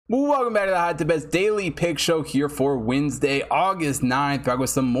Welcome back to the Hot to Best Daily Pick Show here for Wednesday, August 9th. Back with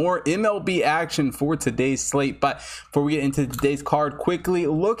some more MLB action for today's slate. But before we get into today's card, quickly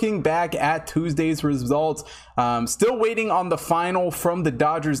looking back at Tuesday's results. Still waiting on the final from the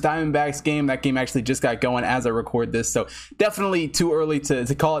Dodgers-Diamondbacks game. That game actually just got going as I record this, so definitely too early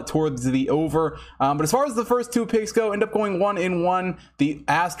to call it towards the over. But as far as the first two picks go, end up going 1-1. The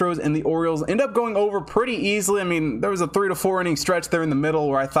Astros and the Orioles end up going over pretty easily. I mean, there was a 3 to 4 inning stretch there in the middle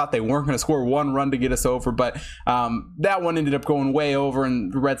where I thought they weren't going to score one run to get us over, but that one ended up going way over,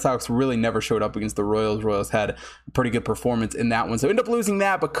 and the Red Sox really never showed up against the Royals. Royals had a pretty good performance in that one, so end up losing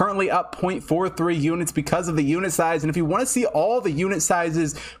that, but currently up 0.43 units because of the unit size. And if you want to see all the unit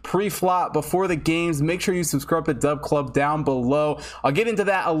sizes pre-flop before the games, make sure you subscribe to Dub Club down below. I'll get into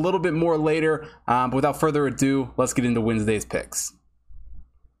that a little bit more later, but without further ado, let's get into Wednesday's picks.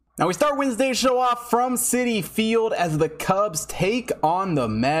 Now we start Wednesday's show off from Citi Field as the Cubs take on the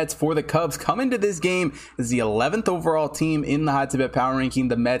Mets. For the Cubs, come into this game as the 11th overall team in the Hot to Bet Power Ranking.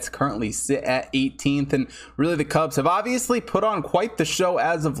 The Mets currently sit at 18th, and really the Cubs have obviously put on quite the show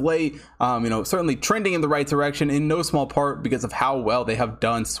as of late. Certainly trending in the right direction in no small part because of how well they have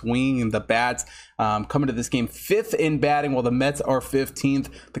done swinging the bats. Coming to this game 5th in batting, while the Mets are 15th.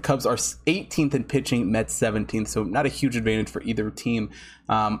 The Cubs are 18th in pitching, Mets 17th, so not a huge advantage for either team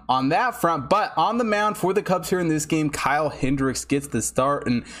on that front. But on the mound for the Cubs here in this game, Kyle Hendricks gets the start,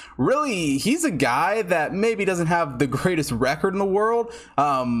 and really he's a guy that maybe doesn't have the greatest record in the world,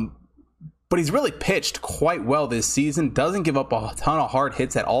 but he's really pitched quite well this season. Doesn't give up a ton of hard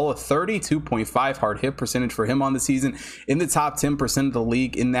hits at all. A 32.5 hard hit percentage for him on the season, in the top 10% of the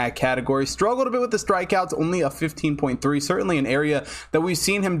league in that category. Struggled a bit with the strikeouts, only a 15.3. Certainly an area that we've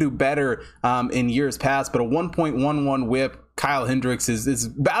seen him do better in years past, but a 1.11 whip. Kyle Hendricks is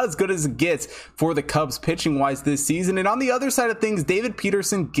about as good as it gets for the Cubs pitching wise this season. And on the other side of things, David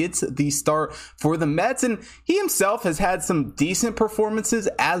Peterson gets the start for the Mets, and he himself has had some decent performances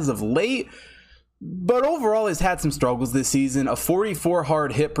as of late, but overall has had some struggles this season. A 44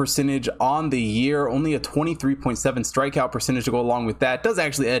 hard hit percentage on the year, only a 23.7 strikeout percentage to go along with that. Does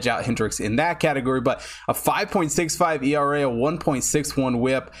actually edge out Hendricks in that category, but a 5.65 ERA, a 1.61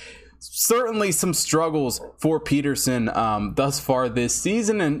 whip. Certainly some struggles for Peterson thus far this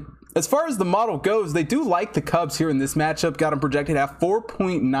season. And as far as the model goes, they do like the Cubs here in this matchup. Got them projected at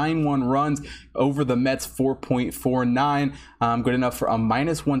 4.91 runs over the Mets 4.49. Good enough for a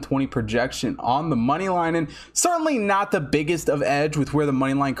minus 120 projection on the money line. And certainly not the biggest of edge with where the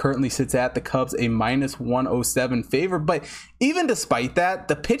money line currently sits at. The Cubs a minus 107 favor. But even despite that,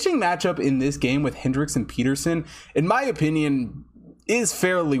 the pitching matchup in this game with Hendricks and Peterson, in my opinion, is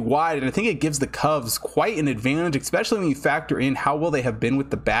fairly wide, and I think it gives the Cubs quite an advantage, especially when you factor in how well they have been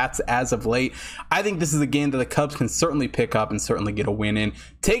with the bats as of late. I think this is a game that the Cubs can certainly pick up and certainly get a win in.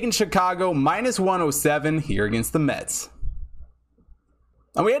 Taking Chicago minus 107 here against the Mets.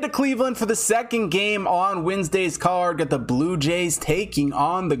 And we head to Cleveland for the second game on Wednesday's card. Got the Blue Jays taking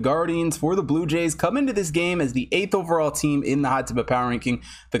on the Guardians. For the Blue Jays, come into this game as the 8th overall team in the Hot to Bet Power Ranking.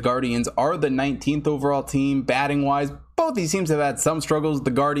 The Guardians are the 19th overall team batting wise. Both these teams have had some struggles.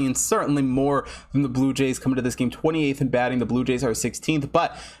 The Guardians certainly more than the Blue Jays. Coming to this game 28th in batting. The Blue Jays are 16th,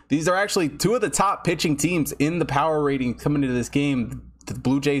 but these are actually two of the top pitching teams in the power rating coming into this game. The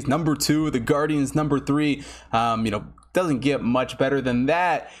Blue Jays number 2, the Guardians number 3. Doesn't get much better than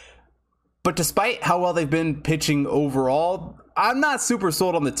that. But despite how well they've been pitching overall, I'm not super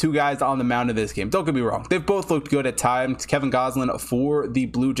sold on the two guys on the mound in this game. Don't get me wrong. They've both looked good at times. Kevin Gosselin for the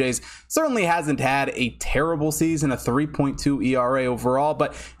Blue Jays certainly hasn't had a terrible season, a 3.2 ERA overall,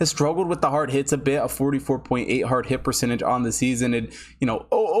 but has struggled with the hard hits a bit, a 44.8 hard hit percentage on the season. And,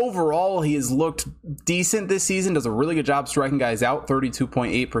 overall, he has looked decent this season. Does a really good job striking guys out,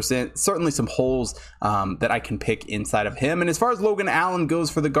 32.8%. Certainly some holes that I can pick inside of him. And as far as Logan Allen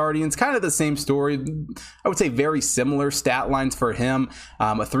goes for the Guardians, kind of the same story. I would say very similar stat line for him.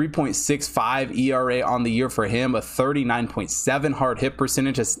 A 3.65 ERA on the year for him, a 39.7 hard hit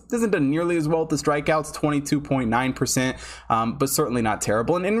percentage. Hasn't done nearly as well with the strikeouts, 22.9%, but certainly not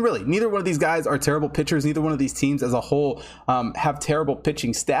terrible. And really, neither one of these guys are terrible pitchers. Neither one of these teams as a whole have terrible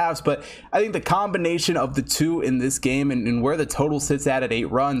pitching staffs, but I think the combination of the two in this game and where the total sits at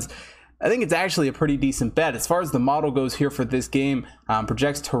 8 runs, I think it's actually a pretty decent bet. As far as the model goes here for this game,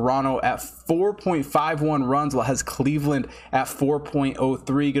 projects Toronto at 4.51 runs, while has Cleveland at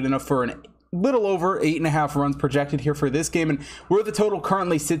 4.03. Good enough for an little over 8.5 runs projected here for this game. And where the total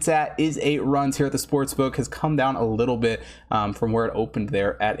currently sits at is 8 runs here at the sportsbook. Has come down a little bit from where it opened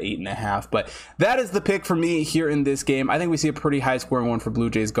there at 8.5. But that is the pick for me here in this game. I think we see a pretty high scoring one for Blue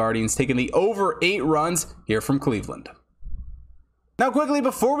Jays Guardians, taking the over 8 runs here from Cleveland. Now quickly,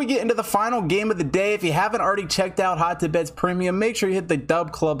 before we get into the final game of the day, if you haven't already checked out Hot Tip Bets Premium, make sure you hit the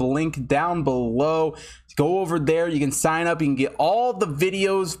Dub Club link down below. Go over there, you can sign up, you can get all the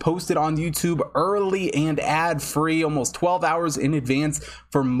videos posted on YouTube early and ad-free, almost 12 hours in advance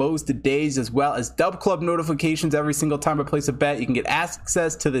for most days, as well as Dub Club notifications every single time I place a bet. You can get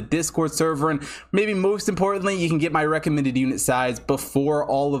access to the Discord server, and maybe most importantly, you can get my recommended unit size before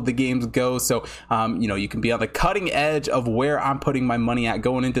all of the games go. So, you can be on the cutting edge of where I'm putting my money at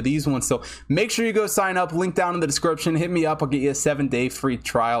going into these ones. So make sure you go sign up, link down in the description, hit me up, I'll get you a 7-day free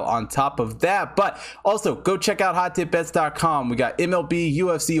trial on top of that. But also, go check out hottipbets.com. We got MLB,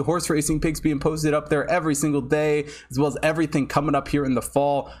 UFC, horse racing picks being posted up there every single day, as well as everything coming up here in the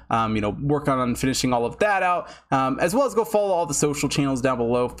fall. Working on finishing all of that out, as well as go follow all the social channels down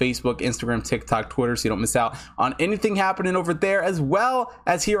below: Facebook, Instagram, TikTok, Twitter, so you don't miss out on anything happening over there, as well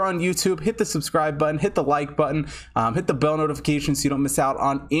as here on YouTube. Hit the subscribe button, hit the like button, hit the bell notification so you don't miss out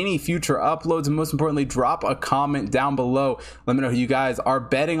on any future uploads, and most importantly, drop a comment down below. Let me know who you guys are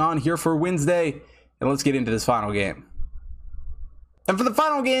betting on here for Wednesday. And let's get into this final game. And for the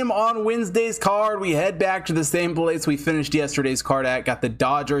final game on Wednesday's card, we head back to the same place we finished yesterday's card at. Got the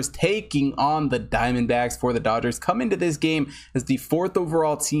Dodgers taking on the Diamondbacks. For the Dodgers, come into this game as the 4th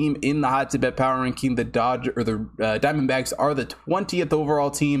overall team in the Hot Tip Bet Power Ranking. The Diamondbacks are the 20th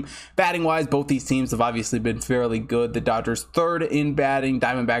overall team. Batting wise, both these teams have obviously been fairly good. The Dodgers 3rd in batting,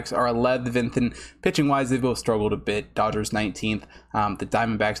 Diamondbacks are 11th, and pitching wise, they've both struggled a bit. Dodgers 19th, the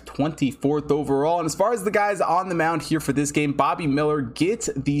Diamondbacks 24th overall. And as far as the guys on the mound here for this game, Bobby Miller gets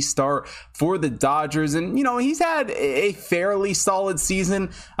the start for the Dodgers, and he's had a fairly solid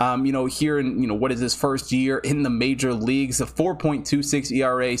season here in what is his first year in the major leagues. A 4.26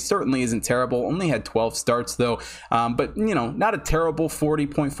 ERA certainly isn't terrible. Only had 12 starts though, but not a terrible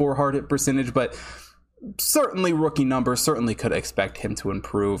 40.4 hard hit percentage, but certainly rookie numbers. Certainly could expect him to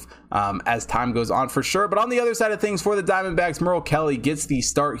improve as time goes on for sure. But on the other side of things, for the Diamondbacks, Merrill Kelly gets the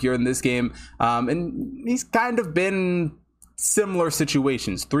start here in this game, and he's kind of been similar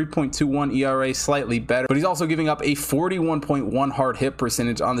situations. 3.21 ERA, slightly better, but he's also giving up a 41.1 hard hit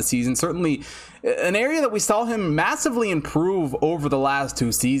percentage on the season. Certainly an area that we saw him massively improve over the last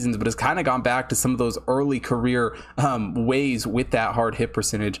 2 seasons, but has kind of gone back to some of those early career ways with that hard hit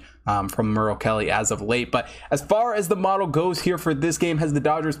percentage from Merrill Kelly as of late. But as far as the model goes here for this game, has the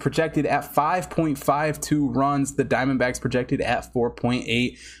Dodgers projected at 5.52 runs, the Diamondbacks projected at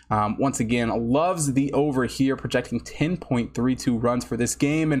 4.8. Once again, loves the over here, projecting 10.32 runs for this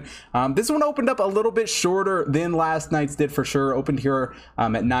game. And this one opened up a little bit shorter than last night's did for sure. Opened here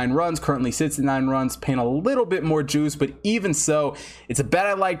at 9 runs, currently sits at 9 runs, paying a little bit more juice, but even so, it's a bet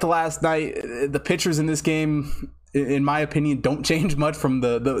I liked last night. The pitchers in this game, in my opinion, don't change much from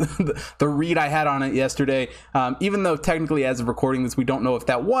the read I had on it yesterday. Even though technically as of recording this, we don't know if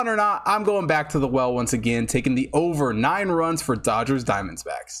that won or not, I'm going back to the well once again, taking the over 9 runs for Dodgers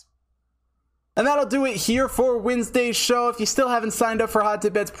Diamondbacks. And that'll do it here for Wednesday's show. If you still haven't signed up for Hot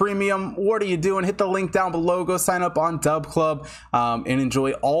Tip Bets Premium, what are you doing? Hit the link down below. Go sign up on Dub Club and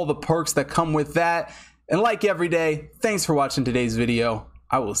enjoy all the perks that come with that. And like every day, thanks for watching today's video.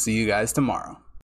 I will see you guys tomorrow.